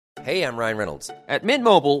Hey, I'm Ryan Reynolds. At Mint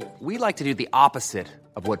Mobile, we like to do the opposite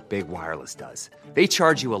of what Big Wireless does. They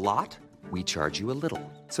charge you a lot, we charge you a little.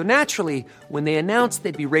 So naturally, when they announced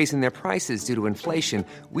they'd be raising their prices due to inflation,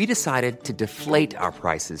 we decided to deflate our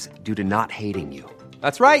prices due to not hating you.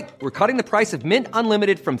 That's right. We're cutting the price of Mint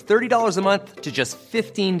Unlimited from $30 a month to just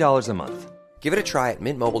 $15 a month. Give it a try at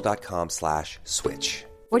mintmobile.com/switch.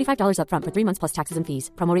 $45 up front for 3 months plus taxes and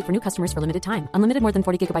fees. Promo rate for new customers for limited time. Unlimited more than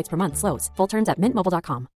 40 gigabytes per month. Slows full terms at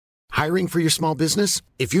mintmobile.com. Hiring for your small business?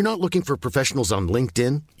 If you're not looking for professionals on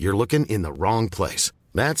LinkedIn, you're looking in the wrong place.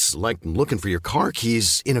 That's like looking for your car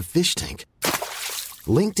keys in a fish tank.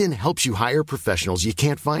 LinkedIn helps you hire professionals you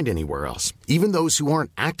can't find anywhere else, even those who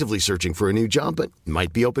aren't actively searching for a new job but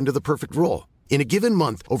might be open to the perfect role. In a given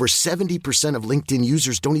month, over 70% of LinkedIn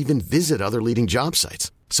users don't even visit other leading job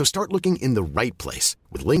sites. So start looking in the right place.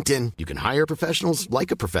 With LinkedIn, you can hire professionals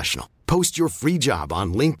like a professional. Post your free job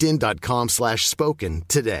on linkedin.com/spoken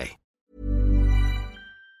today.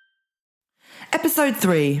 Episode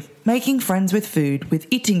 3, Making Friends with Food with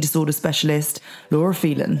eating disorder specialist Laura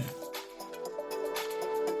Phelan.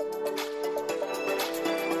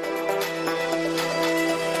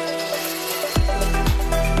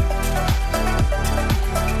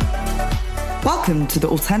 Welcome to the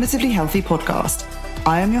Alternatively Healthy podcast.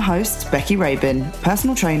 I am your host, Becky Rabin,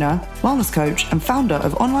 personal trainer, wellness coach, and founder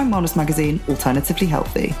of online wellness magazine, Alternatively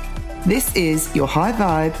Healthy. This is your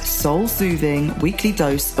high-vibe, soul-soothing weekly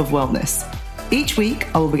dose of wellness. Each week,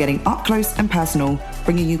 I will be getting up close and personal,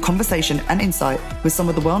 bringing you conversation and insight with some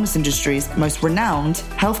of the wellness industry's most renowned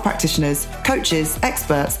health practitioners, coaches,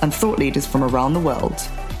 experts, and thought leaders from around the world.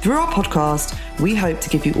 Through our podcast, we hope to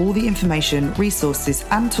give you all the information, resources,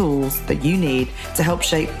 and tools that you need to help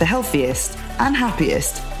shape the healthiest and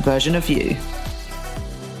happiest version of you.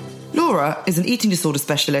 Laura is an eating disorder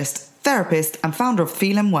specialist, therapist, and founder of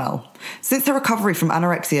Phelan Well. Since her recovery from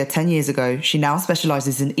anorexia 10 years ago, she now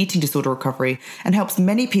specialises in eating disorder recovery and helps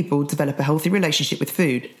many people develop a healthy relationship with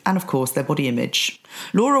food and, of course, their body image.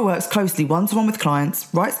 Laura works closely one-to-one with clients,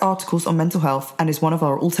 writes articles on mental health, and is one of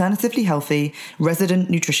our Alternatively Healthy resident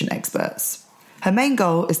nutrition experts. Her main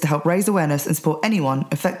goal is to help raise awareness and support anyone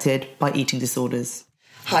affected by eating disorders.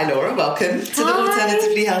 Hi Laura, welcome to the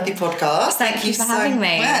Alternatively Healthy podcast. Thank you for having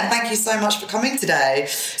me. Thank you so much for coming today.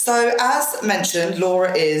 So as mentioned,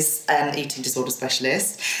 Laura is an eating disorder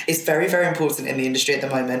specialist. It's very, very important in the industry at the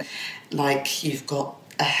moment. Like, you've got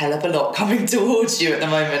a hell of a lot coming towards you at the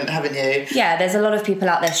moment, haven't you? Yeah, there's a lot of people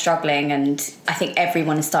out there struggling, and I think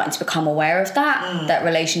everyone is starting to become aware of that, that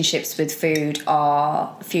relationships with food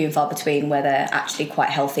are few and far between where they're actually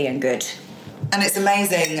quite healthy and good. And it's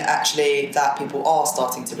amazing, actually, that people are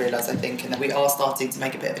starting to realise, I think, and that we are starting to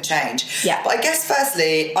make a bit of a change. Yeah. But I guess,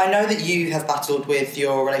 firstly, I know that you have battled with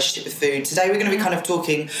your relationship with food. Today we're going to be kind of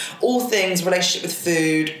talking all things relationship with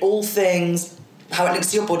food, all things how it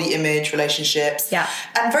links to your body image, relationships. Yeah.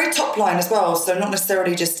 And very top line as well. So not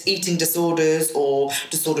necessarily just eating disorders or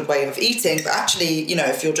disordered way of eating, but actually, you know,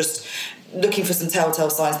 if you're just looking for some telltale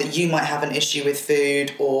signs that you might have an issue with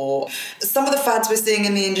food, or some of the fads we're seeing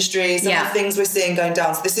in the industry, some of the things we're seeing going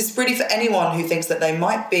down. So this is really for anyone who thinks that they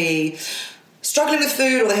might be struggling with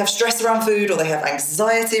food, or they have stress around food, or they have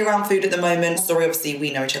anxiety around food at the moment. Sorry, obviously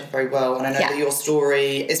we know each other very well, and I know that your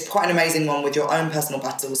story is quite an amazing one with your own personal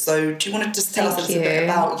battles. So do you want to just tell us a little bit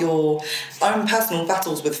about your own personal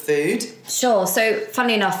battles with food? Sure. So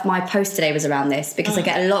funnily enough, my post today was around this because I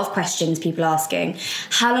get a lot of questions, people asking,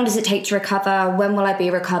 how long does it take to recover? When will I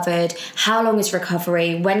be recovered? How long is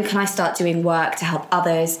recovery? When can I start doing work to help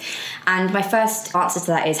others? And my first answer to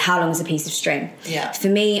that is, how long is a piece of string? Yeah. For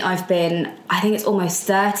me, I think it's almost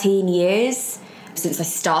 13 years since I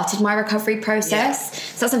started my recovery process.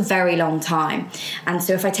 So that's a very long time. And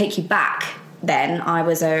so if I take you back, then I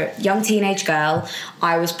was a young teenage girl.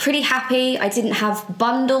 I was pretty happy. I didn't have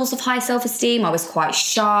bundles of high self-esteem. I was quite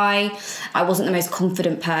shy. I wasn't the most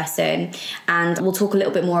confident person. And we'll talk a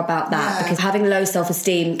little bit more about that because having low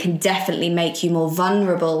self-esteem can definitely make you more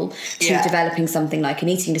vulnerable to developing something like an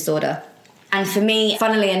eating disorder. And for me,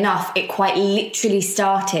 funnily enough, it quite literally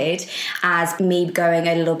started as me going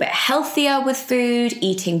a little bit healthier with food,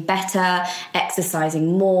 eating better,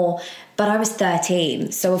 exercising more. But I was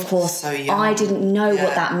 13, so of course I didn't know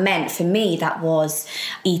what that meant. For me, that was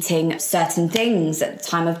eating certain things at the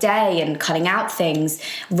time of day and cutting out things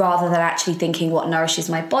rather than actually thinking what nourishes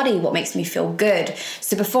my body, what makes me feel good.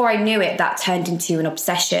 So before I knew it, that turned into an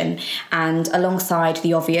obsession. And alongside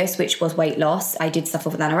the obvious, which was weight loss, I did suffer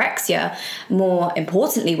with anorexia. More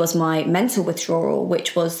importantly was my mental withdrawal,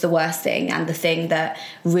 which was the worst thing and the thing that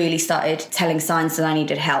really started telling signs that I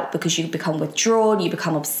needed help, because you become withdrawn, you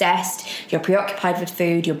become obsessed. you're preoccupied with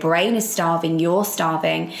food, your brain is starving, you're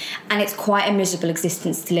starving, and it's quite a miserable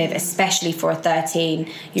existence to live, especially for a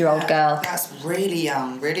 13-year-old girl. That's really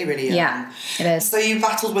young, really, really young. Yeah, it is. So you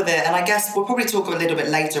battled with it, and I guess we'll probably talk a little bit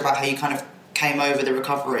later about how you kind of came over the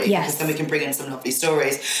recovery, because then we can bring in some lovely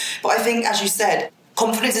stories. But I think, as you said,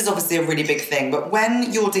 confidence is obviously a really big thing, but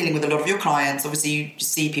when you're dealing with a lot of your clients, obviously you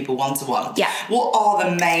see people one-to-one. Yeah. What are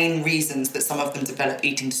the main reasons that some of them develop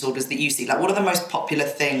eating disorders that you see? Like, what are the most popular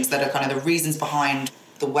things that are kind of the reasons behind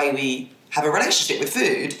the way we have a relationship with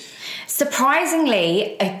food?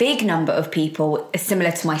 Surprisingly, a big number of people are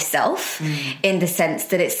similar to myself in the sense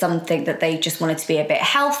that it's something that they just wanted to be a bit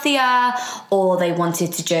healthier, or they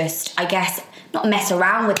wanted to just, I guess, not mess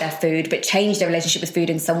around with their food, but change their relationship with food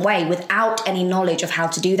in some way without any knowledge of how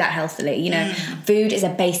to do that healthily. You know, food is a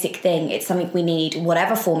basic thing. It's something we need.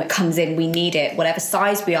 Whatever form it comes in, we need it. Whatever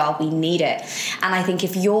size we are, we need it. And I think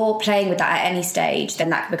if you're playing with that at any stage, then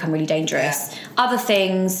that can become really dangerous. Yeah. Other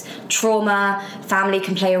things, trauma, family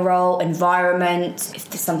can play a role, environment, if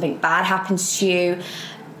there's something bad happens to you.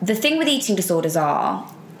 The thing with eating disorders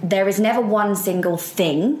there is never one single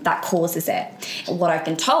thing that causes it. What I've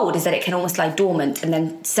been told is that it can almost lie dormant, and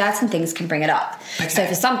then certain things can bring it up. Okay. So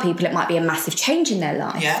for some people, it might be a massive change in their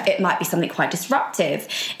life. Yeah. It might be something quite disruptive.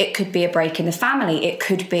 It could be a break in the family. It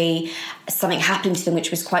could be something happened to them which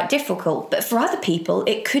was quite difficult. But for other people,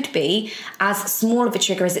 it could be as small of a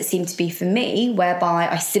trigger as it seemed to be for me, whereby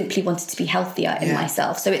I simply wanted to be healthier in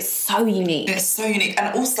myself. So it's so unique. It's so unique.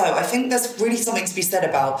 And also, I think there's really something to be said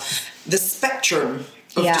about the spectrum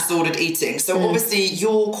of disordered eating. So obviously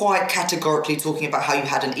you're quite categorically talking about how you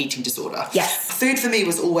had an eating disorder. Yes. Food for me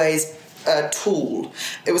was always a tool.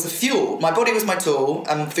 It was a fuel. My body was my tool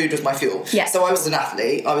and food was my fuel. Yeah. So I was an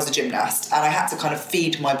athlete, I was a gymnast, and I had to kind of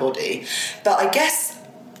feed my body. But I guess,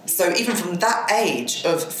 so even from that age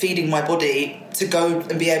of feeding my body to go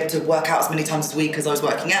and be able to work out as many times a week as I was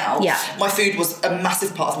working out, my food was a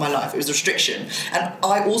massive part of my life. It was a restriction. And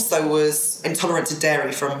I also was intolerant to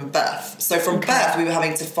dairy from birth. So from birth, we were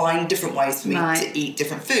having to find different ways for me to eat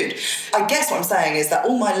different food. I guess what I'm saying is that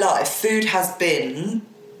all my life, food has been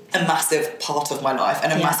a massive part of my life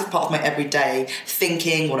and a massive part of my everyday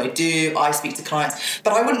thinking, what I do. I speak to clients,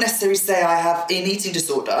 but I wouldn't necessarily say I have an eating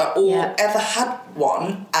disorder or ever had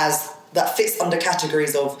one as that fits under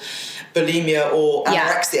categories of bulimia or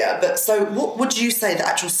anorexia. But so what would you say the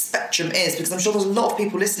actual spectrum is? Because I'm sure there's a lot of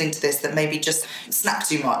people listening to this that maybe just snack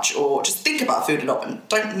too much or just think about food a lot and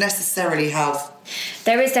don't necessarily have...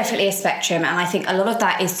 There is definitely a spectrum, and I think a lot of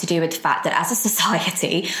that is to do with the fact that as a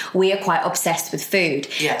society, we are quite obsessed with food.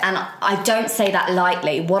 Yeah. And I don't say that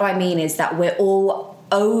lightly. What I mean is that we're all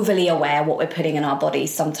overly aware what we're putting in our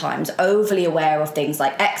bodies sometimes, overly aware of things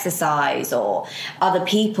like exercise or other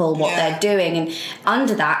people, what they're doing. And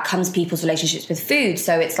under that comes people's relationships with food.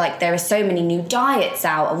 So it's like there are so many new diets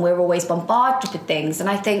out and we're always bombarded with things. And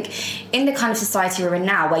I think in the kind of society we're in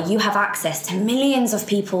now, where you have access to millions of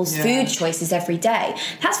people's food choices every day,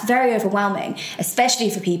 that's very overwhelming, especially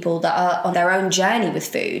for people that are on their own journey with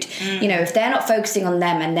food. You know, if they're not focusing on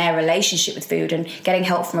them and their relationship with food and getting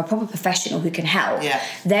help from a proper professional who can help,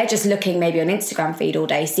 they're just looking maybe on Instagram feed all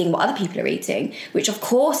day, seeing what other people are eating, which of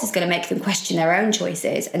course is going to make them question their own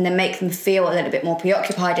choices and then make them feel a little bit more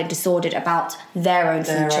preoccupied and disordered about their own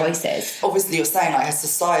food choices. Obviously, you're saying, like, as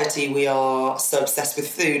society, we are so obsessed with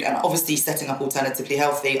food, and obviously setting up Alternatively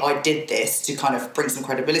Healthy, I did this to kind of bring some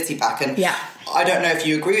credibility back. And I don't know if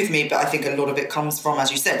you agree with me, but I think a lot of it comes from, as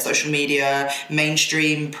you said, social media,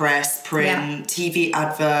 mainstream press, print, TV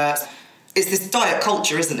adverts. It's this diet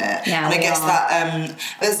culture, isn't it? Yeah, and I guess that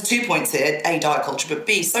there's 2 points here. A, diet culture, but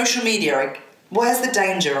B, social media. Where's the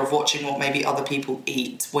danger of watching what maybe other people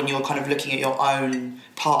eat when you're kind of looking at your own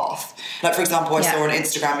path? Like, for example, I saw on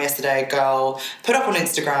Instagram yesterday a girl put up on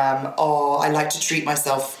Instagram, I like to treat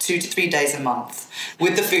myself 2 to 3 days a month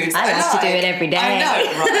with the foods I like. To do it every day. I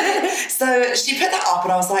know, right? So she put that up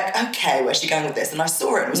and I was like, okay, where's she going with this? And I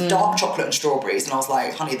saw it and it was dark chocolate and strawberries and I was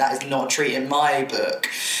like, honey, that is not a treat in my book.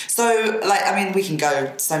 So, like, I mean, we can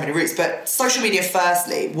go so many routes, but social media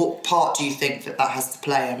firstly, what part do you think that has to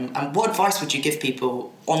play, and what advice would you give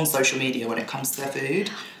people on social media when it comes to their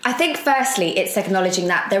food? I think firstly it's acknowledging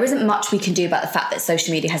that there isn't much we can do about the fact that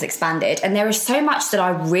social media has expanded, and there is so much that I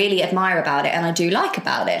really admire about it and I do like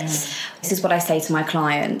about it. This is what I say to my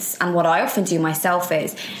clients, and what I often do myself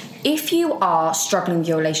is, if you are struggling with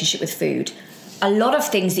your relationship with food, a lot of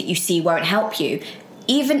things that you see won't help you.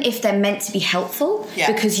 even if they're meant to be helpful,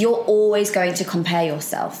 because you're always going to compare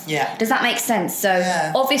yourself. Yeah. Does that make sense? So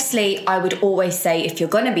obviously I would always say if you're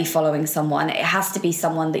going to be following someone, it has to be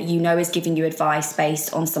someone that you know is giving you advice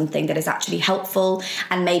based on something that is actually helpful,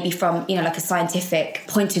 and maybe from, you know, like a scientific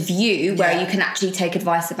point of view where you can actually take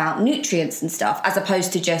advice about nutrients and stuff, as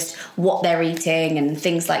opposed to just what they're eating and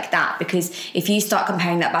things like that. Because if you start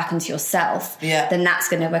comparing that back onto yourself, then that's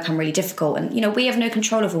going to become really difficult. And, you know, we have no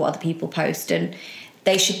control over what other people post, and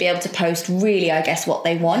they should be able to post really, I guess, what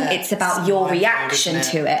they want. It's about your reaction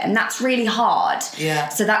to it. And that's really hard.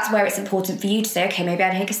 So that's where it's important for you to say, okay, maybe I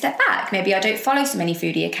take a step back. Maybe I don't follow so many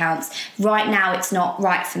foodie accounts. Right now, it's not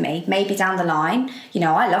right for me. Maybe down the line, you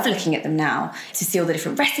know, I love looking at them now to see all the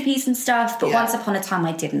different recipes and stuff. But once upon a time,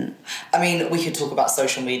 I didn't. I mean, we could talk about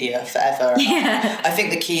social media forever. I think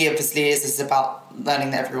the key, obviously, is about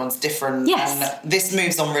learning that everyone's different. And this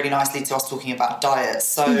moves on really nicely to us talking about diets.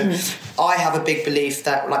 So I have a big belief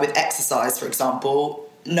that, like with exercise, for example,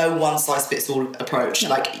 no one size fits all approach.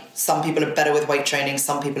 Like some people are better with weight training,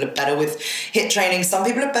 some people are better with HIIT training, some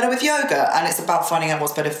people are better with yoga, and it's about finding out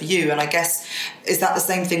what's better for you. And I guess, is that the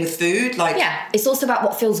same thing with food? Like, it's also about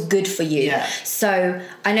what feels good for you. So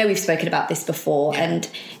I know we've spoken about this before, and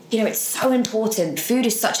you know, it's so important. Food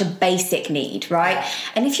is such a basic need, right?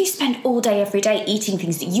 And if you spend all day, every day eating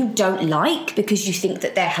things that you don't like because you think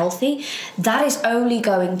that they're healthy, that is only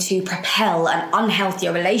going to propel an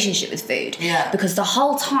unhealthier relationship with food. Because the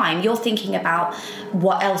whole time you're thinking about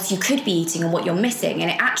what else you could be eating and what you're missing.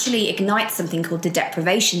 And it actually ignites something called the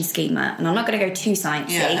deprivation schema. And I'm not going to go too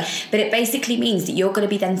sciencey, but it basically means that you're going to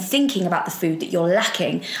be then thinking about the food that you're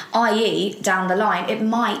lacking, i.e. down the line, it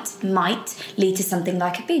might lead to something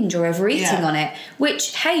like a binge or overeating on it,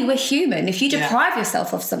 which, hey, we're human. If you deprive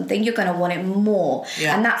yourself of something, you're going to want it more.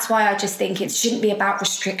 And that's why I just think it shouldn't be about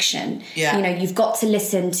restriction. You know, you've got to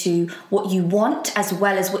listen to what you want as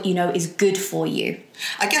well as what you know is good for you.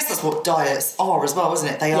 I guess that's what diets are as well, isn't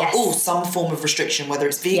it? They are all some form of restriction, whether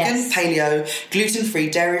it's vegan, paleo, gluten-free,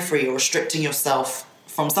 dairy-free, or restricting yourself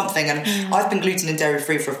from something. And I've been gluten and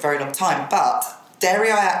dairy-free for a very long time, but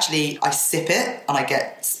dairy, I sip it and I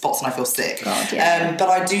get spots and I feel sick. But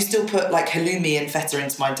I do still put like halloumi and feta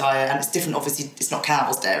into my diet, and it's different. Obviously, it's not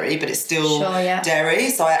cow's dairy, but it's still dairy.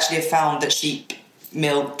 So I actually have found that sheep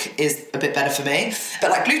milk is a bit better for me.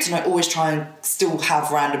 But like gluten, I always try and still have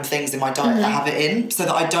random things in my diet that have it in, so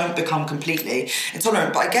that I don't become completely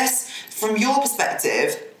intolerant. But I guess from your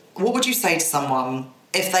perspective, what would you say to someone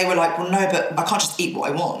if they were like, well, no, but I can't just eat what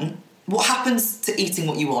I want? What happens to eating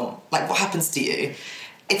what you want? Like, what happens to you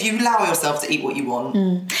if you allow yourself to eat what you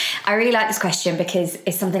want? I really like this question because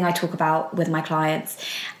it's something I talk about with my clients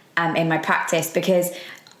in my practice, because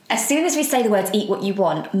as soon as we say the words eat what you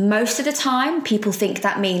want, most of the time people think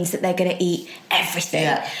that means that they're going to eat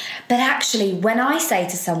everything. But actually, when I say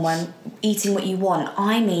to someone eating what you want,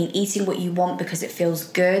 I mean eating what you want because it feels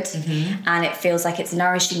good and it feels like it's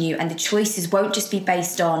nourishing you, and the choices won't just be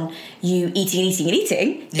based on you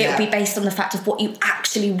eating. It'll be based on the fact of what you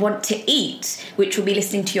actually want to eat, which will be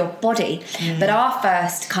listening to your body. But our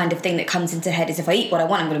first kind of thing that comes into head is, if I eat what I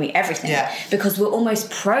want, I'm going to eat everything. Because we're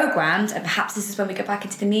almost programmed, and perhaps this is when we go back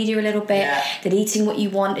into the media a little bit, that eating what you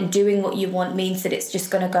want and doing what you want means that it's just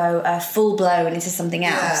going to go full blown into something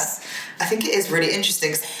else. I think it is really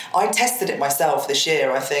interesting. I tested it myself this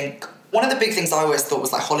year. I think one of the big things I always thought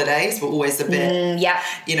was like holidays were always a bit,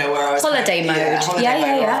 you know, where I was holiday mode.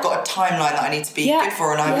 I've got a timeline that I need to be good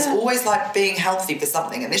for, and I was always like being healthy for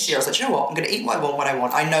something. And this year I was like, you know what, I'm going to eat what I want when I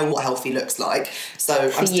want. I know what healthy looks like. So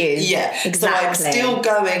for you, exactly. So I'm still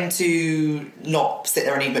going to not sit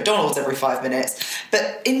there and eat McDonald's every 5 minutes.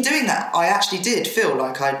 But in doing that, I actually did feel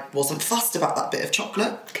like I wasn't fussed about that bit of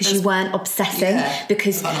chocolate. Because you weren't obsessing.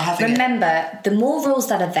 Because remember, the more rules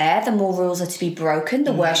that are there, the more rules are to be broken,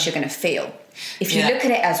 the worse you're going to feel. If you look at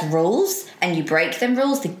it as rules and you break them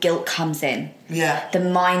rules, the guilt comes in. The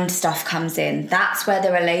mind stuff comes in. That's where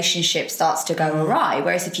the relationship starts to go awry.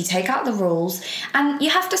 Whereas if you take out the rules, and you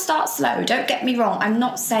have to start slow, don't get me wrong, I'm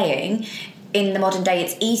not saying in the modern day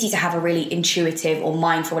it's easy to have a really intuitive or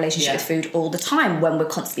mindful relationship with food all the time when we're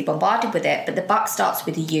constantly bombarded with it, but the buck starts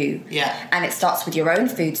with you. And it starts with your own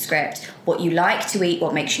food script, what you like to eat,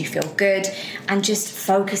 what makes you feel good, and just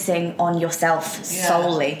focusing on yourself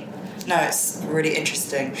solely. No, it's really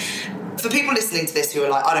interesting. For people listening to this who are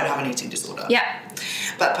like, I don't have an eating disorder.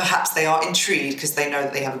 but perhaps they are intrigued because they know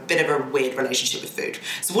that they have a bit of a weird relationship with food.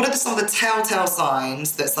 So what are some of the telltale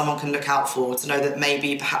signs that someone can look out for to know that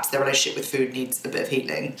maybe perhaps their relationship with food needs a bit of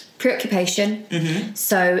healing? Preoccupation.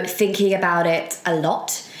 So thinking about it a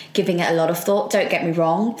lot, giving it a lot of thought. Don't get me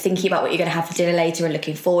wrong, thinking about what you're going to have for dinner later and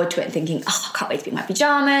looking forward to it and thinking, I can't wait to be in my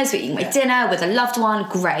pyjamas, eating my dinner with a loved one,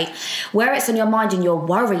 great. Where it's on your mind and you're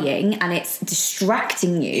worrying and it's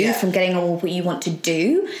distracting you from getting on with what you want to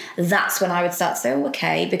do, that's when I would start to say,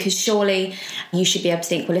 okay, because surely you should be able to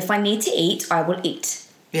think, well, if I need to eat, I will eat.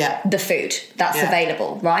 The food that's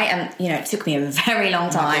available, right? And, it took me a very long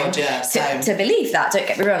time to believe that. Don't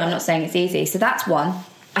get me wrong, I'm not saying it's easy. So that's one.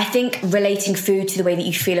 I think relating food to the way that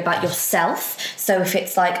you feel about yourself. So if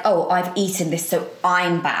it's like, I've eaten this so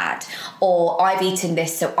I'm bad, or I've eaten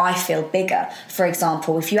this so I feel bigger, for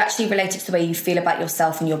example, if you actually relate it to the way you feel about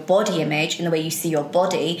yourself and your body image and the way you see your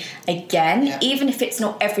body, again, even if it's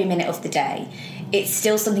not every minute of the day, it's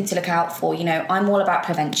still something to look out for. I'm all about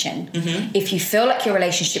prevention. If you feel like your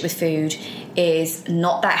relationship with food is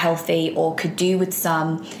not that healthy or could do with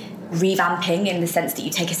some revamping in the sense that you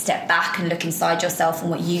take a step back and look inside yourself and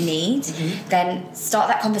what you need, then start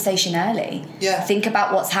that conversation early. Think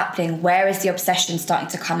about what's happening. Where is the obsession starting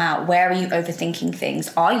to come out? Where are you overthinking things?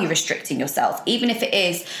 Are you restricting yourself? Even if it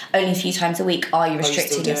is only a few times a week, are you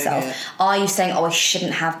restricting yourself? Are you saying, I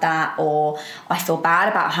shouldn't have that, or I feel bad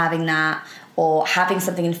about having that, or having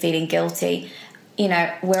something and feeling guilty?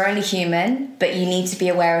 We're only human, but you need to be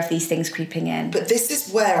aware of these things creeping in. But this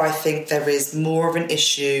is where I think there is more of an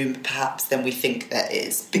issue, perhaps, than we think there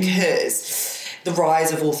is, because the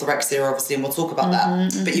rise of orthorexia, obviously, and we'll talk about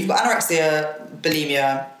that. But you've got anorexia,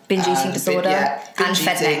 bulimia, binge eating disorder, and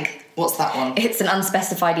fed neck. What's that one? It's an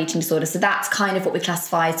unspecified eating disorder. So that's kind of what we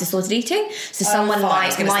classify as disordered eating. So someone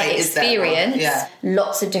might experience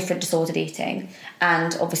lots of different disordered eating.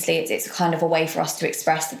 And obviously it's kind of a way for us to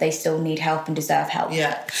express that they still need help and deserve help.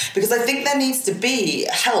 Yeah, because I think there needs to be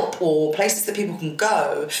help or places that people can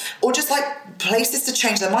go, or just like places to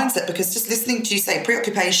change their mindset. Because just listening to you say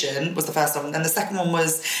preoccupation was the first one, and the second one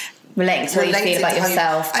was relating to how you feel about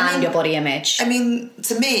yourself and your body image. I mean,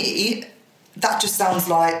 to me, that just sounds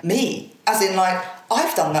like me. As in, like,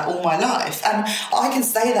 I've done that all my life. And I can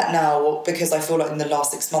say that now because I feel like in the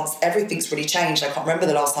last 6 months, everything's really changed. I can't remember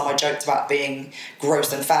the last time I joked about being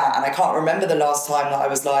gross and fat. And I can't remember the last time that I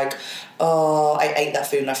was like, I ate that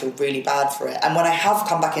food and I feel really bad for it. And when I have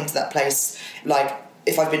come back into that place, like,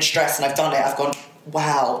 if I've been stressed and I've done it, I've gone,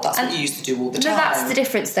 wow, that's what you used to do all the time. That's the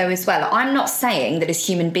difference though as well. I'm not saying that as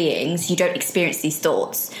human beings you don't experience these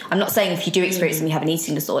thoughts. I'm not saying if you do experience them you have an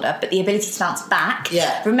eating disorder, but the ability to bounce back.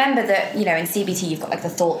 Remember that, in CBT you've got like the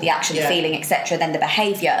thought, the action, the feeling, etc., then the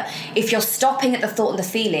behaviour. If you're stopping at the thought and the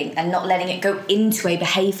feeling and not letting it go into a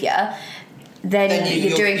behaviour, then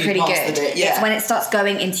you're doing pretty good. It's when it starts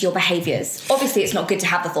going into your behaviours. Obviously it's not good to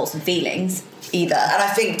have the thoughts and feelings either. And I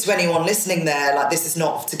think to anyone listening there, like, this is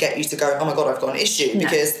not to get you to go, oh my God, I've got an issue.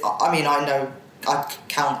 Because, I mean, I know I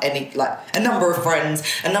count a number of friends,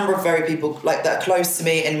 a number of very people like that are close to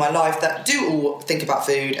me in my life that do all think about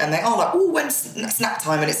food, and they are like, when's snack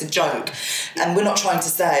time, and it's a joke. And we're not trying to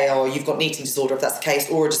say, you've got an eating disorder if that's the case,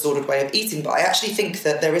 or a disordered way of eating, but I actually think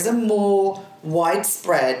that there is a more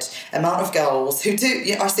widespread amount of girls who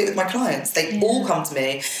do, I see it with my clients, they all come to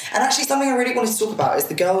me. And actually something I really wanted to talk about is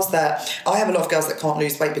the girls that, I have a lot of girls that can't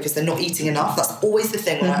lose weight because they're not eating enough. That's always the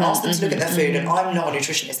thing when I ask them to look at their food, and I'm not a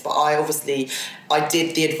nutritionist, but I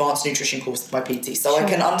did the advanced nutrition course with my PT, so I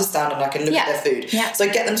can understand and I can look at their food. So I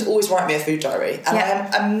get them to always write me a food diary, and I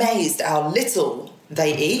am amazed at how little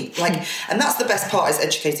they eat. And that's the best part, is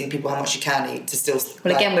educating people how much you can eat to still...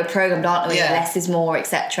 Well, again, we're programmed, aren't we? Less is more,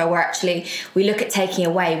 etc. Where actually we look at taking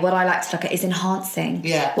away. What I like to look at is enhancing.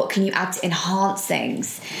 What can you add to enhance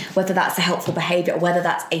things? Whether that's a helpful behaviour, or whether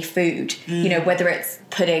that's a food. Whether it's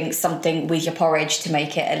putting something with your porridge to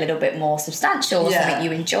make it a little bit more substantial, or something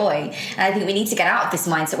you enjoy. And I think we need to get out of this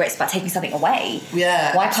mindset where it's about taking something away.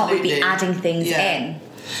 Why can't we be adding things in?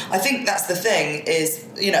 I think that's the thing is,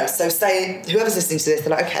 so say whoever's listening to this,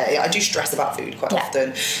 they're like, okay, I do stress about food quite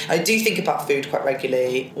often. I do think about food quite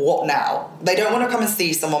regularly. What now? They don't want to come and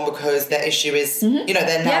see someone because their issue is,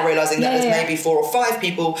 they're now realising that there's maybe 4 or 5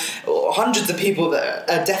 people or hundreds of people that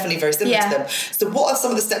are definitely very similar to them. So what are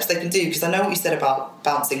some of the steps they can do? Because I know what you said about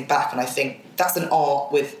bouncing back, and I think that's an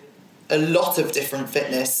art with a lot of different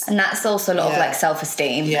fitness. And that's also a lot of like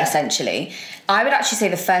self-esteem, essentially. I would actually say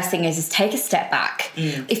the first thing is take a step back.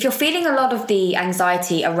 If you're feeling a lot of the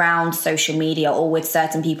anxiety around social media or with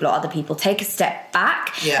certain people or other people, take a step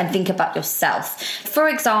back and think about yourself. For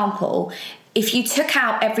example, if you took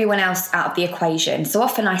out everyone else out of the equation, so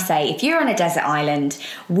often I say, if you're on a desert island,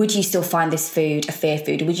 would you still find this food a fear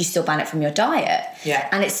food, or would you still ban it from your diet? Yeah.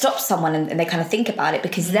 And it stops someone and they kind of think about it,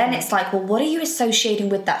 because then it's like, well, what are you associating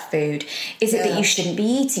with that food? Is it that you shouldn't be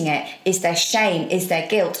eating it? Is there shame? Is there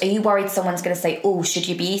guilt? Are you worried someone's going to say, oh, should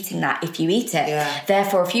you be eating that if you eat it? Yeah.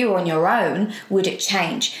 Therefore, if you were on your own, would it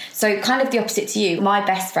change? So kind of the opposite to you, my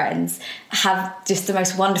best friends have just the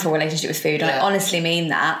most wonderful relationship with food. I honestly mean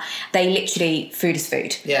that. They literally, food is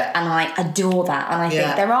food. Yeah. And I adore that. And I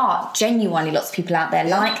think there are genuinely lots of people out there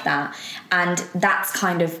like that. And that's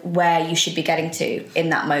kind of where you should be getting to in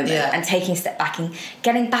that moment, and taking a step back and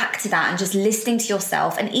getting back to that and just listening to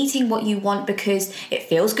yourself and eating what you want because it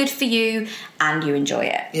feels good for you and you enjoy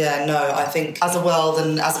it. Yeah, no, I think as a world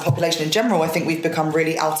and as a population in general, I think we've become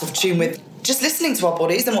really out of tune with just listening to our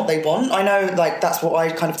bodies and what they want. I know, like, that's what I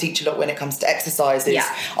kind of teach a lot when it comes to exercise is,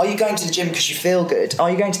 are you going to the gym because you feel good? Are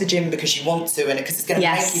you going to the gym because you want to and because it's going to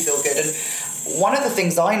make you feel good? And one of the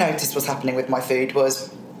things I noticed was happening with my food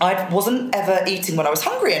was I wasn't ever eating when I was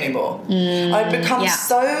hungry anymore. I'd become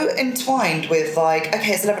so entwined with, like,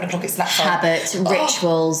 okay, it's 11 o'clock, it's snack time. Habits,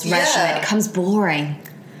 rituals, regimen. It becomes boring.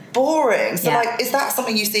 So like, is that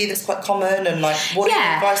something you see that's quite common, and like what are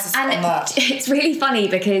your advice on that? It's really funny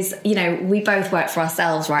because, you know, we both work for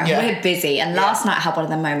ourselves, right? We're busy, and last night I had one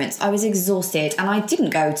of the moments. I was exhausted and I didn't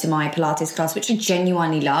go to my Pilates class, which I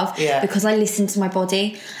genuinely love, because I listened to my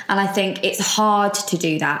body, and I think it's hard to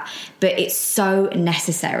do that, but it's so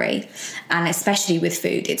necessary. And especially with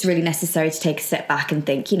food, it's really necessary to take a step back and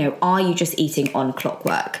think, you know, are you just eating on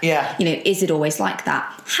clockwork? You know, is it always like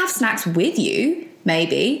that? Have snacks with you,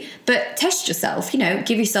 maybe, but test yourself, you know,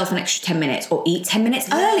 give yourself an extra 10 minutes or eat 10 minutes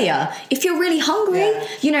earlier if you're really hungry.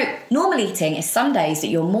 You know, normal eating is some days that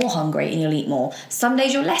you're more hungry and you'll eat more. Some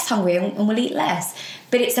days you're less hungry and will eat less.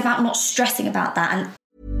 But it's about not stressing about that. And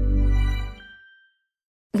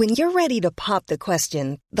when you're ready to pop the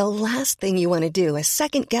question, the last thing you want to do is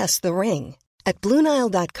second-guess the ring. At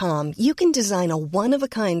BlueNile.com, you can design a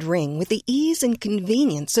one-of-a-kind ring with the ease and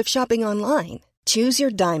convenience of shopping online. Choose your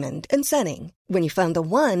diamond and setting. When you find the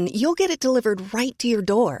one, you'll get it delivered right to your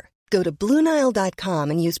door. Go to BlueNile.com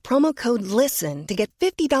and use promo code LISTEN to get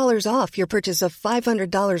 $50 off your purchase of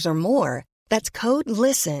 $500 or more. That's code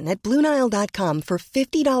LISTEN at BlueNile.com for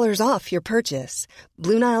 $50 off your purchase.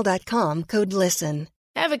 BlueNile.com, code LISTEN.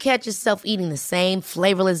 Ever catch yourself eating the same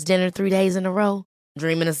flavorless dinner 3 days in a row?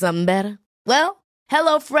 Dreaming of something better? Well,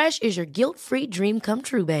 HelloFresh is your guilt-free dream come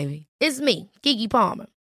true, baby. It's me, Keke Palmer.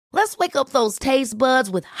 Let's wake up those taste buds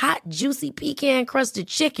with hot, juicy pecan-crusted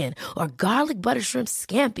chicken or garlic butter shrimp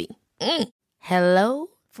scampi. Hello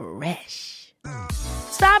Fresh.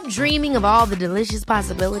 Stop dreaming of all the delicious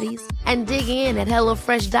possibilities and dig in at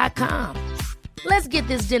HelloFresh.com. Let's get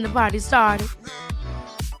this dinner party started.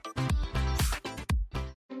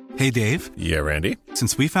 Hey, Dave. Yeah, Randy.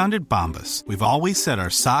 Since we founded Bombas, we've always said our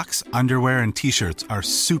socks, underwear, and T-shirts are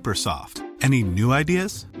super soft. Any new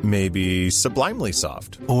ideas? Maybe sublimely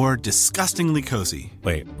soft. Or disgustingly cozy.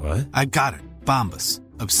 Wait, what? I got it. Bombas.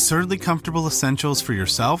 Absurdly comfortable essentials for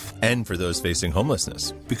yourself and for those facing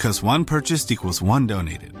homelessness. Because one purchased equals one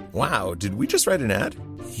donated. Wow, did we just write an ad?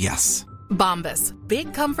 Yes. Bombas.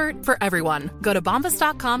 Big comfort for everyone. Go to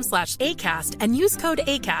bombas.com/ACAST and use code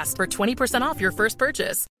ACAST for 20% off your first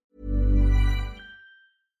purchase.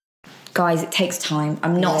 Guys, it takes time.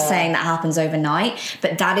 I'm not saying that happens overnight,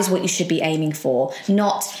 but that is what you should be aiming for.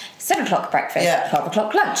 Not 7 o'clock breakfast, 12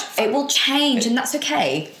 o'clock lunch. It will change, and that's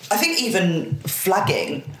okay. I think even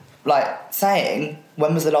flagging, like saying,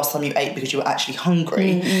 when was the last time you ate because you were actually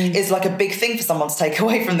hungry, is like a big thing for someone to take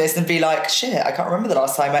away from this and be like, shit, I can't remember the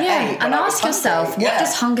last time I ate. And ask yourself, what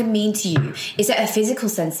does hunger mean to you? Is it a physical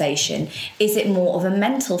sensation? Is it more of a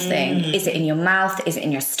mental thing? Is it in your mouth? Is it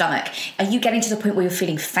in your stomach? Are you getting to the point where you're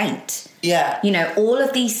feeling faint? You know, all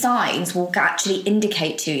of these signs will actually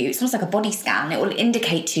indicate to you, it's almost like a body scan, it will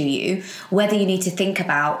indicate to you whether you need to think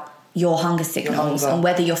about your hunger signals and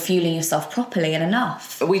whether you're fueling yourself properly and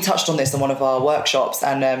enough. We touched on this in one of our workshops,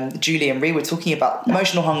 and Julie and Ree were talking about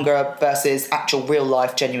emotional hunger versus actual real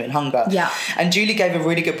life genuine hunger. And Julie gave a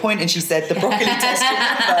really good point, and she said the broccoli test.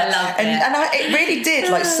 I love it. It really did.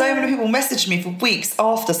 Like, so many people messaged me for weeks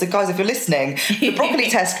after. So guys, if you're listening, the broccoli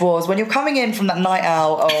test was when you're coming in from that night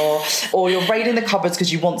out or you're raiding the cupboards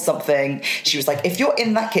because you want something. She was like, if you're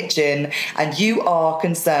in that kitchen and you are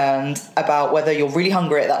concerned about whether you're really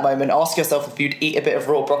hungry at that moment, ask yourself if you'd eat a bit of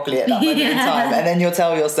raw broccoli at that moment in time, and then you'll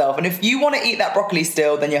tell yourself. And if you want to eat that broccoli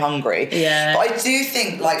still, then you're hungry. But I do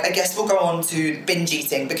think, like, I guess we'll go on to binge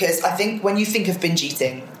eating, because I think when you think of binge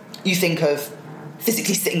eating, you think of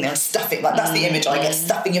physically sitting there and stuffing, like that's the image I get,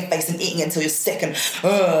 stuffing your face and eating it until you're sick and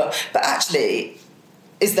but actually,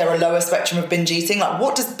 is there a lower spectrum of binge eating? Like,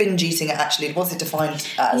 what does binge eating actually, what's it defined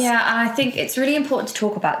as? Yeah, and I think it's really important to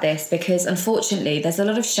talk about this because, unfortunately, there's a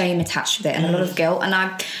lot of shame attached with it and a lot of guilt. And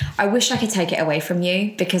I wish I could take it away from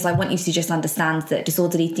you because I want you to just understand that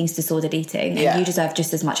disordered eating is disordered eating and you deserve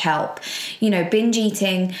just as much help. You know, binge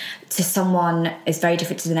eating to someone is very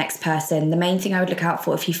different to the next person. The main thing I would look out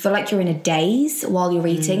for, if you feel like you're in a daze while you're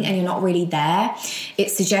eating and you're not really there, it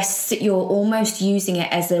suggests that you're almost using it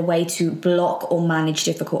as a way to block or manage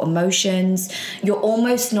difficult emotions. You're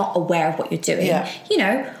almost not aware of what you're doing. You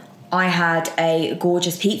know, I had a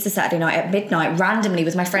gorgeous pizza Saturday night at midnight randomly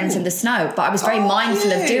with my friends in the snow, but I was very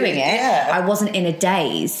mindful of doing it. I wasn't in a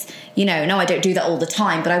daze. You know, no, I don't do that all the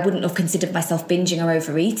time, but I wouldn't have considered myself binging or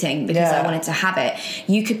overeating because I wanted to have it.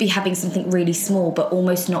 You could be having something really small, but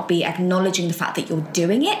almost not be acknowledging the fact that you're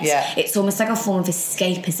doing it. It's almost like a form of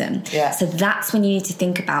escapism. So that's when you need to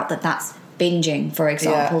think about that's binging, for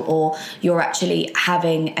example, or you're actually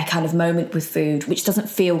having a kind of moment with food which doesn't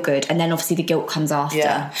feel good, and then obviously the guilt comes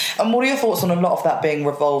after. And what are your thoughts on a lot of that being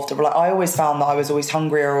revolved? Like, I always found that I was always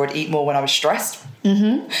hungrier or would eat more when I was stressed.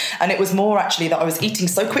 And it was more actually that I was eating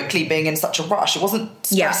so quickly, being in such a rush. It wasn't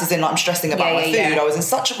stress as in like I'm stressing about my food. I was in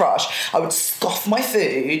such a rush. I would scoff my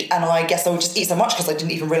food, and I guess I would just eat so much because I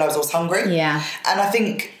didn't even realise I was hungry. And I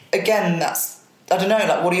think, again, that's, I don't know,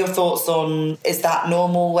 like, what are your thoughts on, is that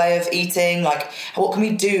normal way of eating? Like, what can we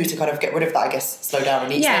do to kind of get rid of that, I guess, slow down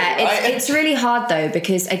and eat slowly, right? It's really hard, though,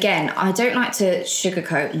 because, again, I don't like to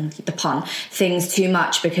sugarcoat, the pun, things too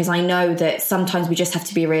much, because I know that sometimes we just have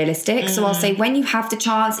to be realistic. So I'll say, when you have the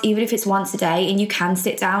chance, even if it's once a day, and you can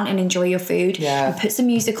sit down and enjoy your food, and put some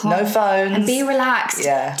music on. No phones. And be relaxed.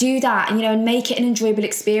 Do that, and, you know, and make it an enjoyable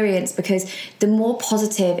experience, because the more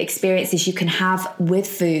positive experiences you can have with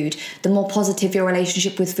food, the more positive your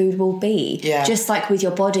relationship with food will be. Just like with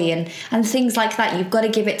your body and things like that. You've got to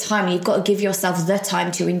give it time, and you've got to give yourself the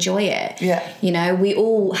time to enjoy it. You know, we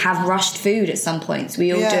all have rushed food at some points.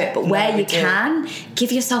 We all do it, but where you can,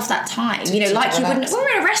 give yourself that time. You know, like you wouldn't, we're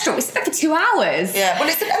in a restaurant, we sit there for 2 hours. Well,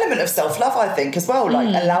 it's an element of self-love, I think, as well, like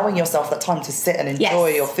allowing yourself that time to sit and enjoy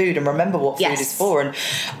your food and remember what food is for. And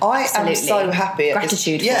I am so happy at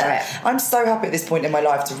gratitude for it. I'm so happy at this point in my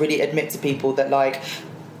life to really admit to people that, like,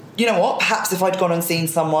 you know what, perhaps if I'd gone and seen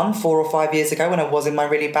someone 4 or 5 years ago when I was in my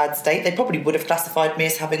really bad state, they probably would have classified me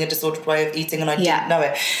as having a disordered way of eating, and I didn't know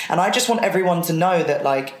it. And I just want everyone to know that,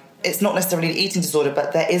 like, it's not necessarily an eating disorder,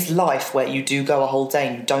 but there is life where you do go a whole day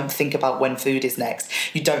and you don't think about when food is next.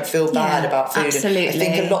 You don't feel bad about food. Absolutely. And I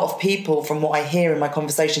think a lot of people, from what I hear in my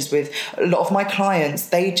conversations with a lot of my clients,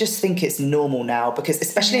 they just think it's normal now, because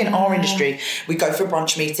especially in our industry, we go for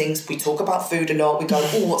brunch meetings, we talk about food a lot, we go,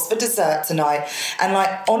 oh, what's for dessert tonight? And,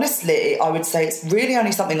 like, honestly, I would say it's really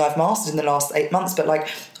only something I've mastered in the last 8 months, but, like,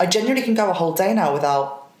 I genuinely can go a whole day now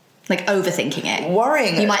without, like, overthinking it.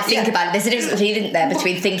 Worrying. You might think about it. There's a difference, isn't there,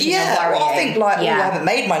 between thinking and worrying. Well, I think, like, I haven't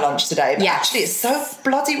made my lunch today, but actually it's so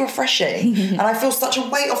bloody refreshing. And I feel such a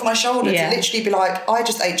weight off my shoulder to literally be like, I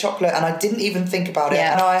just ate chocolate and I didn't even think about it.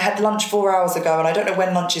 And I had lunch 4 hours ago and I don't know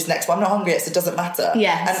when lunch is next, but I'm not hungry yet, so it doesn't matter.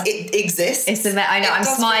 And it exists. I know, I'm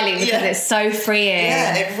smiling because it's so freeing.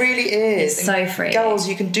 Yeah, it really is. It's so freeing. Girls,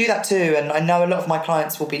 you can do that too. And I know a lot of my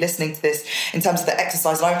clients will be listening to this in terms of the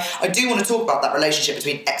exercise. And I do want to talk about that relationship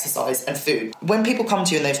between exercise and food. When people come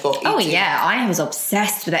to you and they've got eating, I was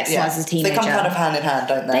obsessed with exercise as a teenager. They come kind of hand in hand,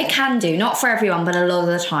 don't they? They can do, not for everyone, but a lot of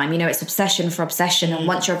the time. You know, it's obsession for obsession, and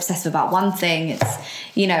once you're obsessed about one thing, it's,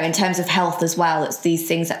 you know, in terms of health as well, it's these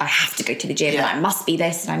things that I have to go to the gym and I must be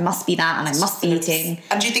this and I must be that and I must be eating.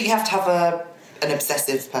 And do you think you have to have an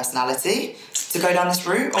obsessive personality to go down this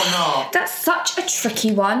route or not? That's such a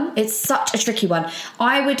tricky one. It's such a tricky one.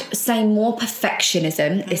 I would say more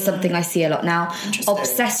perfectionism is something I see a lot now.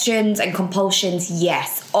 Obsessions and compulsions,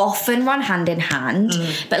 yes, often run hand in hand,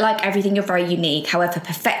 but like everything, you're very unique. However,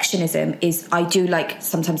 perfectionism is, I do like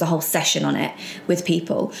sometimes a whole session on it with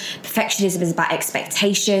people. Perfectionism is about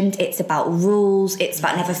expectations, it's about rules, it's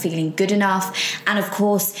about never feeling good enough. And of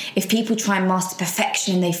course, if people try and master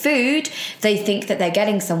perfection in their food, they think that they're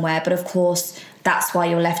getting somewhere, but of course that's why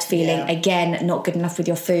you're left feeling again not good enough with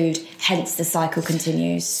your food, hence the cycle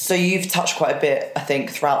continues. So you've touched quite a bit, I think,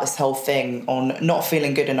 throughout this whole thing on not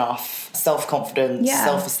feeling good enough, self-confidence,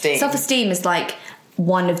 self-esteem. Self-esteem is like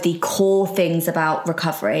one of the core things about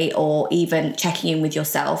recovery, or even checking in with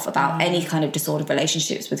yourself about any kind of disordered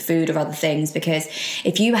relationships with food or other things, because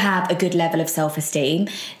if you have a good level of self-esteem,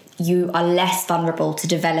 you are less vulnerable to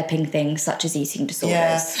developing things such as eating disorders.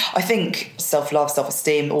 Yeah. I think self-love,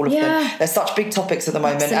 self-esteem, all of them, they're such big topics at the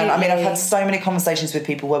moment. Absolutely. And I mean, I've had so many conversations with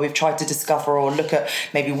people where we've tried to discover or look at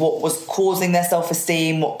maybe what was causing their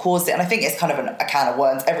self-esteem, what caused it. And I think it's kind of a can of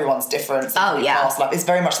worms. Everyone's different. It's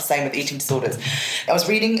very much the same with eating disorders. I was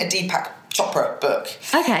reading a Deepak Chopra book.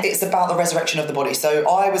 Okay. It's about the resurrection of the body. So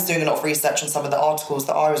I was doing a lot of research on some of the articles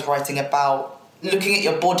that I was writing about looking at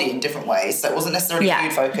your body in different ways. So it wasn't necessarily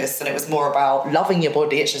food focused, and it was more about loving your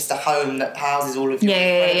body. It's just a home that houses all of your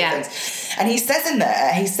things. And he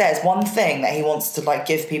says one thing that he wants to like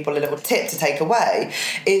give people a little tip to take away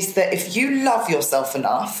is that if you love yourself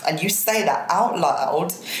enough and you say that out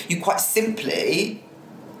loud, you quite simply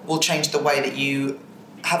will change the way that you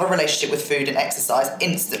have a relationship with food and exercise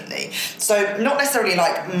instantly. So not necessarily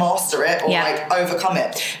like master it or like overcome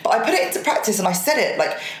it, but I put it into practice. And I said it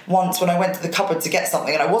like once when I went to the cupboard to get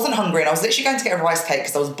something and I wasn't hungry and I was literally going to get a rice cake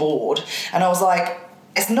because I was bored, and I was like,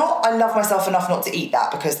 it's not I love myself enough not to eat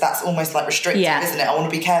that, because that's almost like restrictive, isn't it? I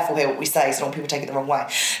want to be careful here what we say, so I don't want people to take it the wrong way.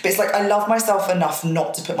 But it's like I love myself enough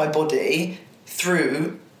not to put my body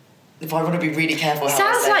through. If I want to be really careful how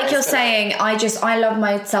Sounds I say like this, you're saying I love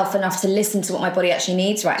myself enough to listen to what my body actually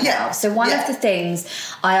needs right now. So one of the things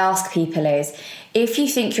I ask people is, if you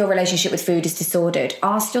think your relationship with food is disordered,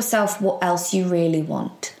 ask yourself what else you really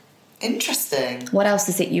want. Interesting. What else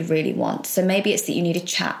is it you really want? So maybe it's that you need a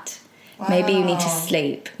chat. Wow. Maybe you need to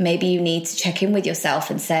sleep. Maybe you need to check in with yourself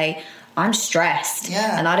and say, I'm stressed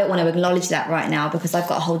and I don't want to acknowledge that right now because I've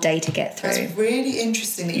got a whole day to get through. That's really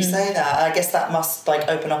interesting that you say that. I guess that must like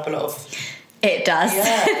open up a lot of... It does.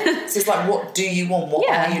 Yeah. So it's like, what do you want? What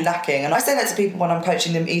are you lacking? And I say that to people when I'm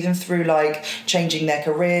coaching them, even through like changing their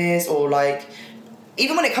careers, or like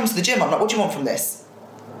even when it comes to the gym, I'm like, what do you want from this?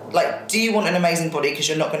 Like, do you want an amazing body? Because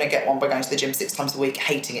you're not going to get one by going to the gym 6 times a week,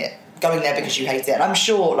 hating it. Going there because you hate it. And I'm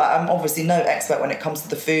sure, like, I'm obviously no expert when it comes to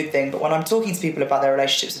the food thing, but when I'm talking to people about their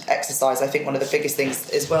relationships with exercise, I think one of the biggest things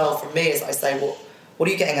as well for me is I say, what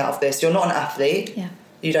are you getting out of this? You're not an athlete. Yeah.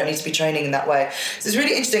 You don't need to be training in that way. So it's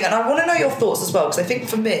really interesting. And I want to know your thoughts as well, because I think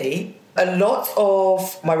for me, a lot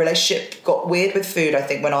of my relationship got weird with food, I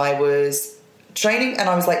think, when I was training and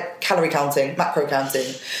I was like calorie counting, macro counting.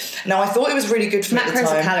 Now I thought it was really good for me at the time.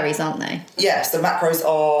 Macros are calories, aren't they? Yes, the macros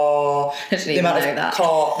are the amount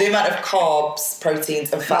of carbs,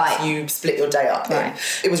 proteins and fats you split your day up in.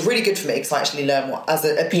 It was really good for me because I actually learned what, as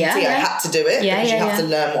a PT, I had to do it because you have to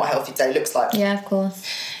learn what a healthy day looks like. Yeah, of course.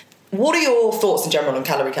 What are your thoughts in general on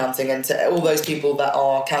calorie counting and to all those people that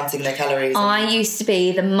are counting their calories? I used to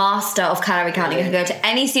be the master of calorie counting. I could go to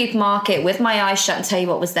any supermarket with my eyes shut and tell you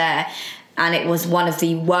what was there. And it was one of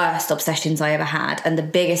the worst obsessions I ever had and the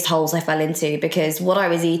biggest holes I fell into, because what I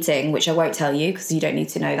was eating, which I won't tell you because you don't need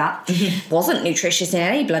to know that, wasn't nutritious in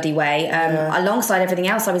any bloody way. Alongside everything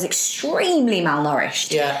else, I was extremely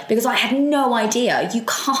malnourished because I had no idea. You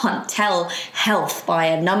can't tell health by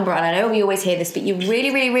a number. And I know we always hear this, but you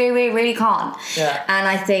really, really, really, really, really can't. Yeah. And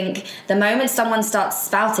I think the moment someone starts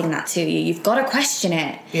spouting that to you, you've got to question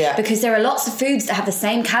it. Yeah. Because there are lots of foods that have the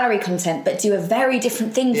same calorie content but do a very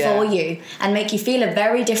different thing for you and make you feel a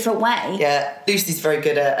very different way. Yeah, Lucy's very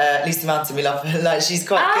good at Lucy Mountain. We love her. Like, she's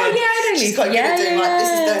quite good. Yeah, I know she's quite good at doing like,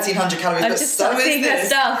 this is 1,300 calories. I've but just so seeing is her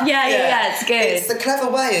stuff. Yeah, it's good. It's a clever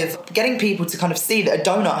way of getting people to kind of see that a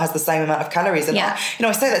donut has the same amount of calories. And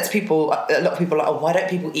I say that to people. A lot of people are like, oh, why don't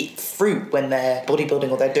people eat fruit when they're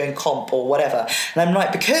bodybuilding or they're doing comp or whatever? And I'm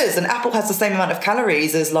like, because an apple has the same amount of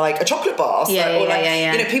calories as like a chocolate bar. So, You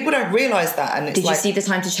know, people don't realise that. And it's Did you see the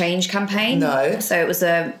Time to Change campaign? No. So it was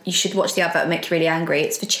you should watch the advert, make you really angry.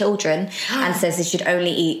 It's for children and says they should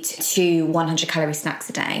only eat 2 100-calorie snacks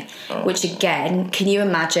a day. Which again, can you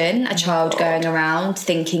imagine a child going around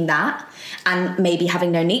thinking that and maybe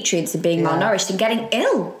having no nutrients and being malnourished and getting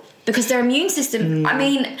ill because their immune system... I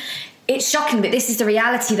mean... It's shocking, but this is the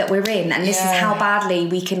reality that we're in, and this is how badly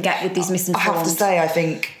we can get with these misinformed... I have to say, I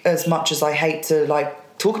think, as much as I hate to, like,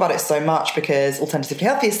 talk about it so much because Alternatively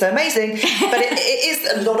Healthy is so amazing, but it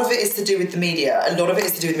is, a lot of it is to do with the media. A lot of it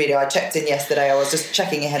is to do with the media. I checked in yesterday, I was just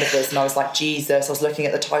checking ahead of this, and I was like, Jesus, I was looking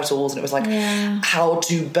at the titles, and it was like, how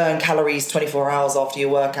to burn calories 24 hours after your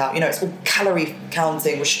workout. You know, it's all calorie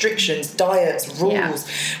counting, restrictions, diets, rules.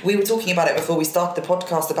 Yeah. We were talking about it before we started the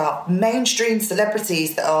podcast about mainstream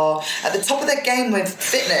celebrities that are at the top of their game with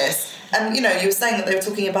fitness. And, you know, you were saying that they were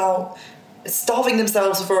talking about starving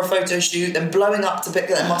themselves for a photo shoot, then blowing up to get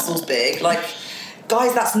their muscles big. Like,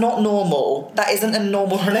 guys, that's not normal. That isn't a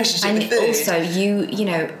normal relationship with food. And also, you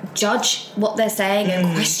know, judge what they're saying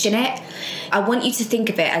and question it. I want you to think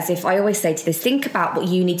of it as if, I always say to this, think about what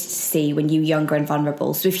you needed to see when you were younger and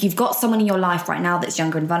vulnerable. So if you've got someone in your life right now that's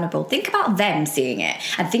younger and vulnerable, think about them seeing it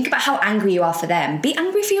and think about how angry you are for them. Be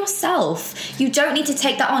angry for yourself. You don't need to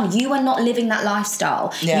take that on. You are not living that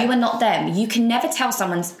lifestyle. Yeah. You are not them. You can never tell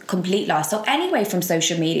someone's complete lifestyle anyway from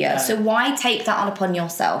social media. No. So why take that on upon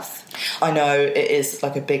yourself? I know it is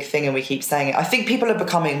like a big thing and we keep saying it. I think people are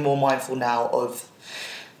becoming more mindful now of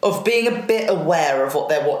being a bit aware of what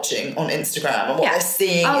they're watching on Instagram and what they're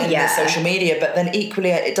seeing in the social media, but then equally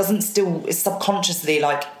it's subconsciously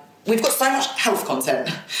like, we've got so much health content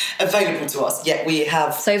available to us, yet we have...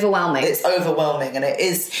 It's overwhelming. It's overwhelming, and it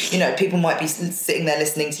is, you know, people might be sitting there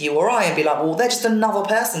listening to you or I and be like, well, they're just another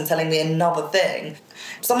person telling me another thing.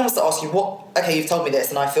 Someone wants to ask you, okay, you've told me this,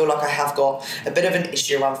 and I feel like I have got a bit of an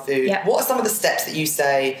issue around food. Yep. What are some of the steps that you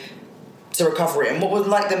say to recovery, and what were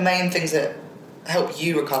like the main things that help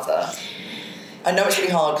you recover? I know it's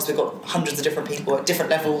really hard because we've got hundreds of different people at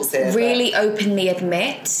different levels here. Really openly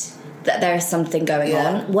admit that there is something going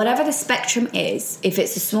on. Whatever the spectrum is, if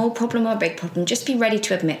it's a small problem or a big problem, just be ready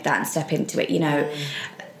to admit that and step into it. You know,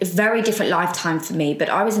 a very different lifetime for me, but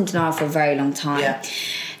I was in denial for a very long time. Yeah.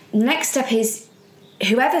 Next step is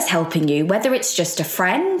whoever's helping you, whether it's just a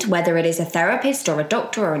friend, whether it is a therapist or a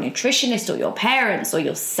doctor or a nutritionist or your parents or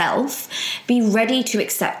yourself, be ready to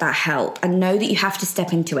accept that help and know that you have to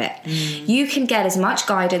step into it. You can get as much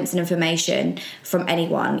guidance and information from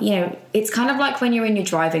anyone. You know, it's kind of like when you're in your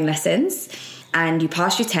driving lessons and you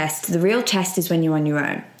pass your test. The real test is when you're on your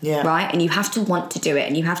own, right? And you have to want to do it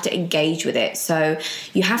and you have to engage with it. So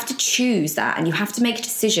you have to choose that and you have to make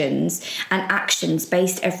decisions and actions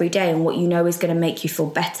based every day on what you know is going to make you feel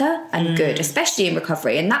better and good, especially in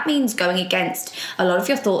recovery. And that means going against a lot of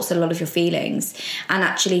your thoughts and a lot of your feelings and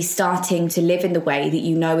actually starting to live in the way that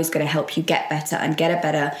you know is going to help you get better and get a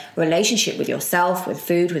better relationship with yourself, with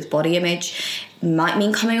food, with body image. It might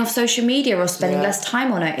mean coming off social media or spending less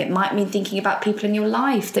time on it. It might mean thinking about people in your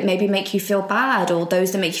life that maybe make you feel bad or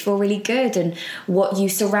those that make you feel really good and what you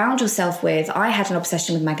surround yourself with. I had an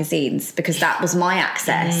obsession with magazines because that was my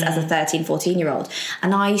access as a 13, 14-year-old.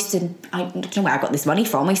 And I don't know where I got this money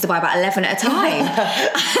from. I used to buy about 11 at a time.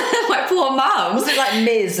 My poor mum. Was it like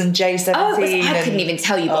Ms. and J17? I couldn't even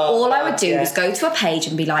tell you, but all I would do was go to a page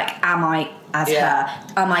and be like, am I as her?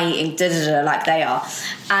 Am I eating like they are?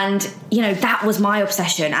 And, you know, that was my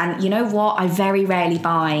obsession. And you know what? I very rarely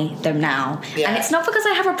buy them now. And it's not because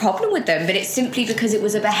I have a problem with them, but it's simply because it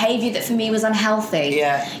was a behaviour that for me was unhealthy.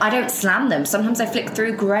 I don't slam them. Sometimes I flick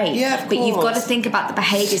through, great. But you've got to think about the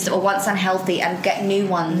behaviours that were once unhealthy and get new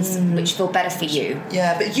ones which feel better for you.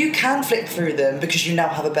 But you can flick through them because you now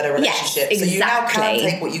have a better relationship. Yes, exactly. So you now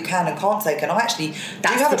can take what you can and can't take. And I actually do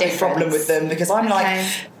have a big problem with them because I'm like,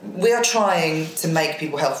 we are trying to make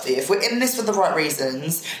people healthy. If we're in this for the right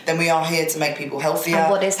reasons, then we are here to make people healthier,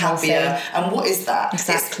 and what is happier. And what is that?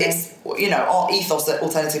 Exactly. It's you know, our ethos at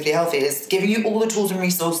Alternatively Healthy is giving you all the tools and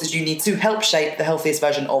resources you need to help shape the healthiest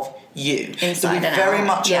version of you. So we're very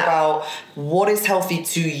much about what is healthy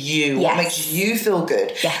to you, what makes you feel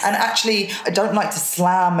good. And actually, I don't like to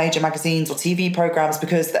slam major magazines or TV programs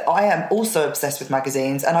because I am also obsessed with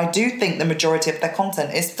magazines and I do think the majority of their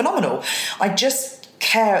content is phenomenal. I just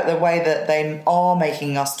care at the way that they are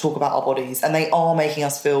making us talk about our bodies and they are making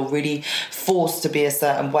us feel really forced to be a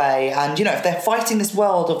certain way. And, you know, if they're fighting this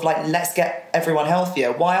world of like, let's get everyone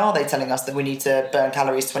healthier, why are they telling us that we need to burn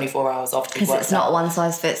calories 24 hours after we've worked out? Because it's not one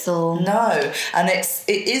size fits all. No. And it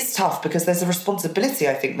is tough because there's a responsibility,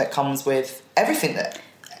 I think, that comes with everything that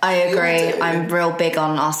I agree. I'm real big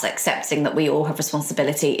on us accepting that we all have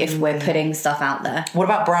responsibility if we're putting stuff out there. What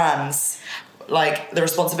about brands? Like the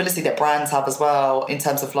responsibility that brands have as well in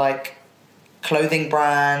terms of like clothing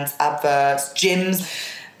brands, adverts, gyms.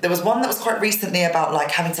 There was one that was quite recently about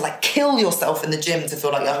like having to like kill yourself in the gym to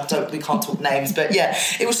feel like we can't talk names, but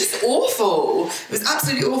it was just awful. It was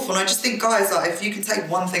absolutely awful. And I just think, guys, like if you can take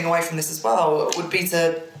one thing away from this as well, it would be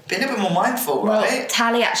to be a little bit more mindful, right?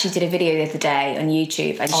 Tally actually did a video the other day on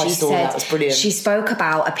YouTube and she said that was brilliant. She spoke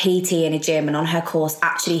about a PT in a gym and on her course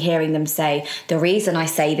actually hearing them say, the reason I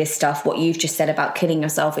say this stuff, what you've just said about killing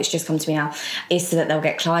yourself, it's just come to me now, is so that they'll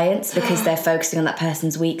get clients because they're focusing on that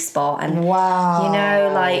person's weak spot. And wow. You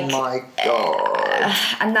know, like, oh my God.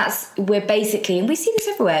 And we're basically, and we see this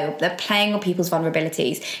everywhere, they're playing on people's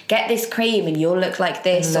vulnerabilities. Get this cream and you'll look like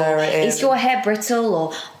this, or is your hair brittle,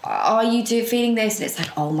 or are you feeling this? And it's like,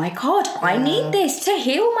 oh my God, I need this to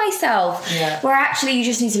heal myself. Where actually you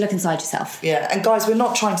just need to look inside yourself. And guys, we're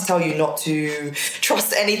not trying to tell you not to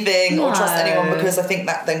trust anything or trust anyone, because I think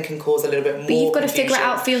that then can cause a little bit more But you've got confusion. to figure it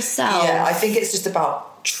out for yourself. I think it's just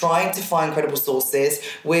about trying to find credible sources.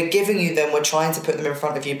 We're giving you them. We're trying to put them in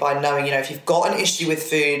front of you by knowing, you know, if you've got an issue with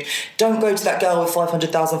food, don't go to that girl with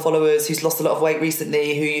 500,000 followers who's lost a lot of weight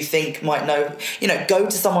recently, who you think might know. You know, go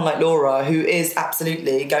to someone like Laura, who is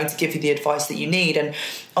absolutely going to give you the advice that you need. And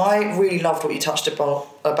I really loved what you touched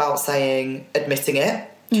about saying admitting it.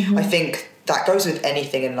 Mm-hmm. I think that goes with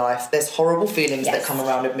anything in life. There's horrible feelings that come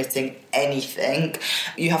around admitting anything.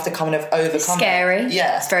 You have to kind of overcome It's scary. it.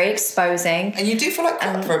 Yeah. It's very exposing. And you do feel like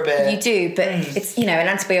crap for a bit. You do, but it's, you know, an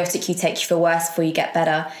antibiotic you take for worse before you get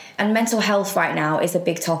better. And mental health right now is a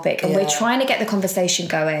big topic. And we're trying to get the conversation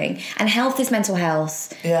going. And health is mental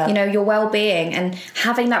health. Yeah. You know, your well-being and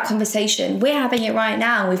having that conversation. We're having it right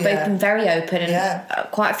now. We've both been very open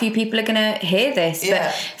and quite a few people are going to hear this. Yeah.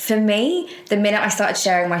 But for me, the minute I started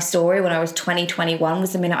sharing my story when I was 21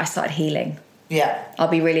 was the minute I started healing. Yeah. I'll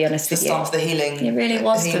be really honest with you. The start of the healing. It really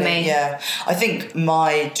was healing, for me. Yeah. I think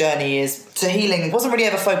my journey to healing wasn't really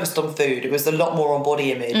ever focused on food. It was a lot more on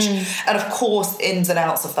body image. And of course, ins and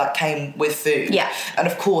outs of that came with food. Yeah. And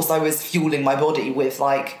of course, I was fueling my body with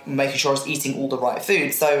like making sure I was eating all the right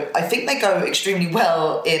food. So I think they go extremely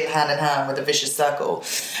well in hand with a vicious circle.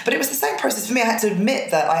 But it was the same process for me. I had to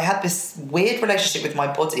admit that I had this weird relationship with my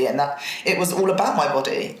body and that it was all about my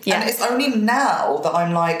body. Yeah. And it's only now that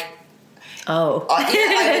I'm like, I've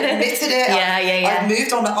admitted it. I've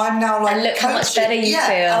moved on. I'm now like, and look how much better you feel.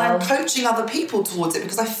 And I'm coaching other people towards it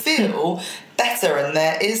because I feel better, and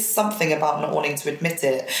there is something about not wanting to admit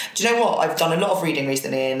it. Do you know what? I've done a lot of reading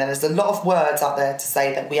recently, and there's a lot of words out there to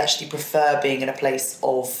say that we actually prefer being in a place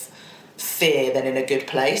of fear than in a good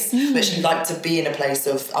place. We actually like to be in a place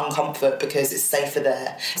of uncomfort because it's safer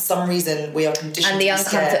there. For some reason we are conditioned and the to be uncomfort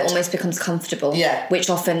scared. almost becomes comfortable,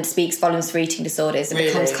 which often speaks volumes for eating disorders. It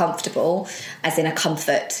becomes comfortable as in a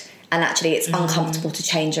comfort, and actually it's uncomfortable to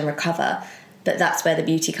change and recover. But that's where the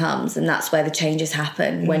beauty comes, and that's where the changes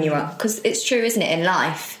happen when you're up. Because it's true, isn't it, in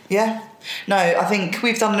life? Yeah. No, I think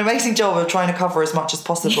we've done an amazing job of trying to cover as much as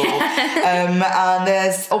possible. And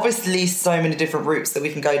there's obviously so many different routes that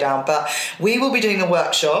we can go down. But we will be doing a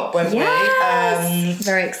workshop, won't we?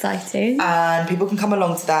 Very exciting. And people can come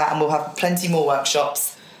along to that, and we'll have plenty more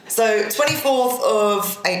workshops. So 24th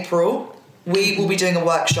of April, we will be doing a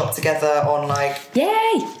workshop together on like...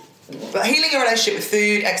 Yay! healing your relationship with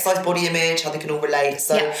food, exercise, body image, how they can all relate.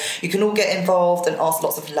 So you can all get involved and ask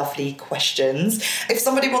lots of lovely questions. If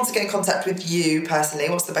somebody wants to get in contact with you personally,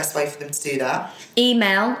 what's the best way for them to do that?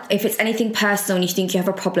 Email. If it's anything personal and you think you have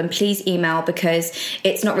a problem, please email, because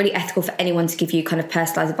it's not really ethical for anyone to give you kind of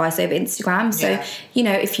personalised advice over Instagram. So, you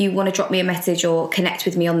know, if you want to drop me a message or connect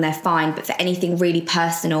with me on there, fine. But for anything really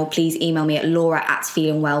personal, please email me at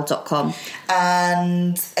laura@feelingwell.com.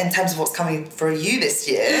 And in terms of what's coming for you this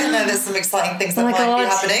year, I know there's some exciting things that might be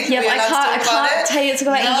happening. Yeah, I can't tell you to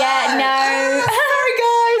go about it yet. No. Sorry,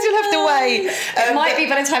 guys, you'll have to wait. It might be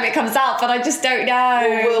by the time it comes out, but I just don't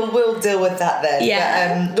know. We'll deal with that then.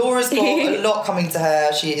 Yeah. But, Laura's got a lot coming to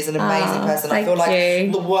her. She is an amazing person. I feel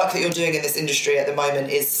like the work that you're doing in this industry at the moment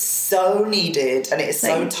is so needed, and it is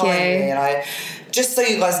so timely. And I, just so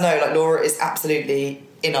you guys know, like, Laura is absolutely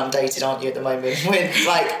inundated, aren't you, at the moment, with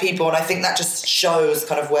like people, and I think that just shows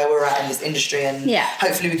kind of where we're at in this industry, and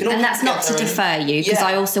hopefully we can all. And that's not to defer you, because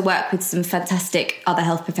I also work with some fantastic other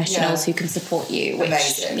health professionals who can support you.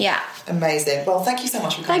 Which, amazing. Well, thank you so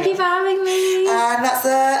much for coming. Thank you for having me. And that's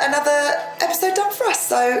another episode done for us.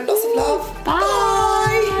 So lots of love.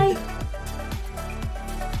 Bye.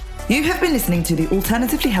 You have been listening to the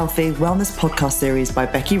Alternatively Healthy Wellness Podcast series by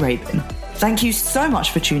Becky Rabin. Thank you so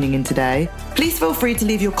much for tuning in today. Please feel free to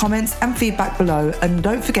leave your comments and feedback below, and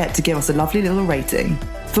don't forget to give us a lovely little rating.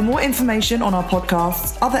 For more information on our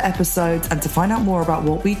podcasts, other episodes, and to find out more about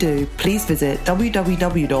what we do, please visit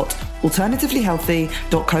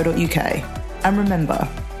www.alternativelyhealthy.co.uk. And remember,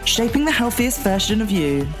 shaping the healthiest version of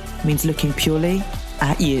you means looking purely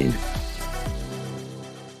at you.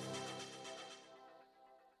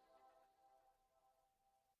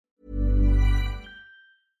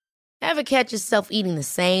 Ever catch yourself eating the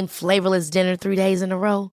same flavorless dinner 3 days in a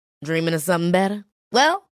row? Dreaming of something better?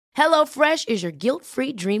 Well, HelloFresh is your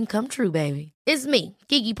guilt-free dream come true, baby. It's me,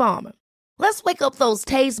 Keke Palmer. Let's wake up those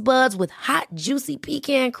taste buds with hot, juicy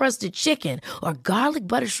pecan-crusted chicken or garlic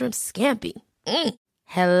butter shrimp scampi.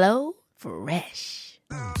 Hello Fresh.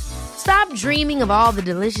 Stop dreaming of all the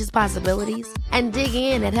delicious possibilities and dig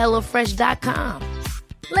in at HelloFresh.com.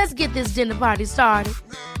 Let's get this dinner party started.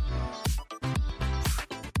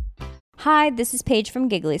 Hi, this is Paige from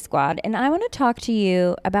Giggly Squad, and I want to talk to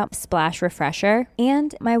you about Splash Refresher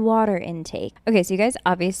and my water intake. Okay, so you guys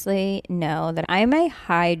obviously know that I'm a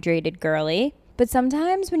hydrated girly, but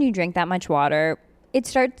sometimes when you drink that much water, it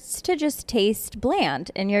starts to just taste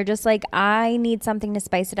bland. And you're just like, I need something to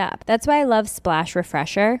spice it up. That's why I love Splash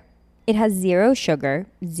Refresher. It has 0 sugar,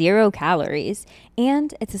 0 calories,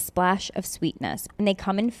 and it's a splash of sweetness. And they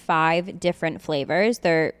come in 5 different flavors.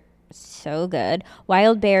 They're so good.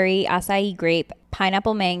 Wild berry, acai grape,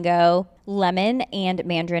 pineapple mango, lemon, and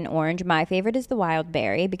mandarin orange. My favorite is the wild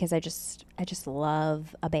berry because I just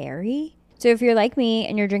love a berry. So if you're like me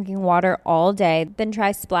and you're drinking water all day, then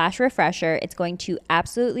try Splash Refresher. It's going to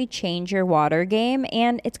absolutely change your water game,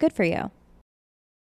 and it's good for you.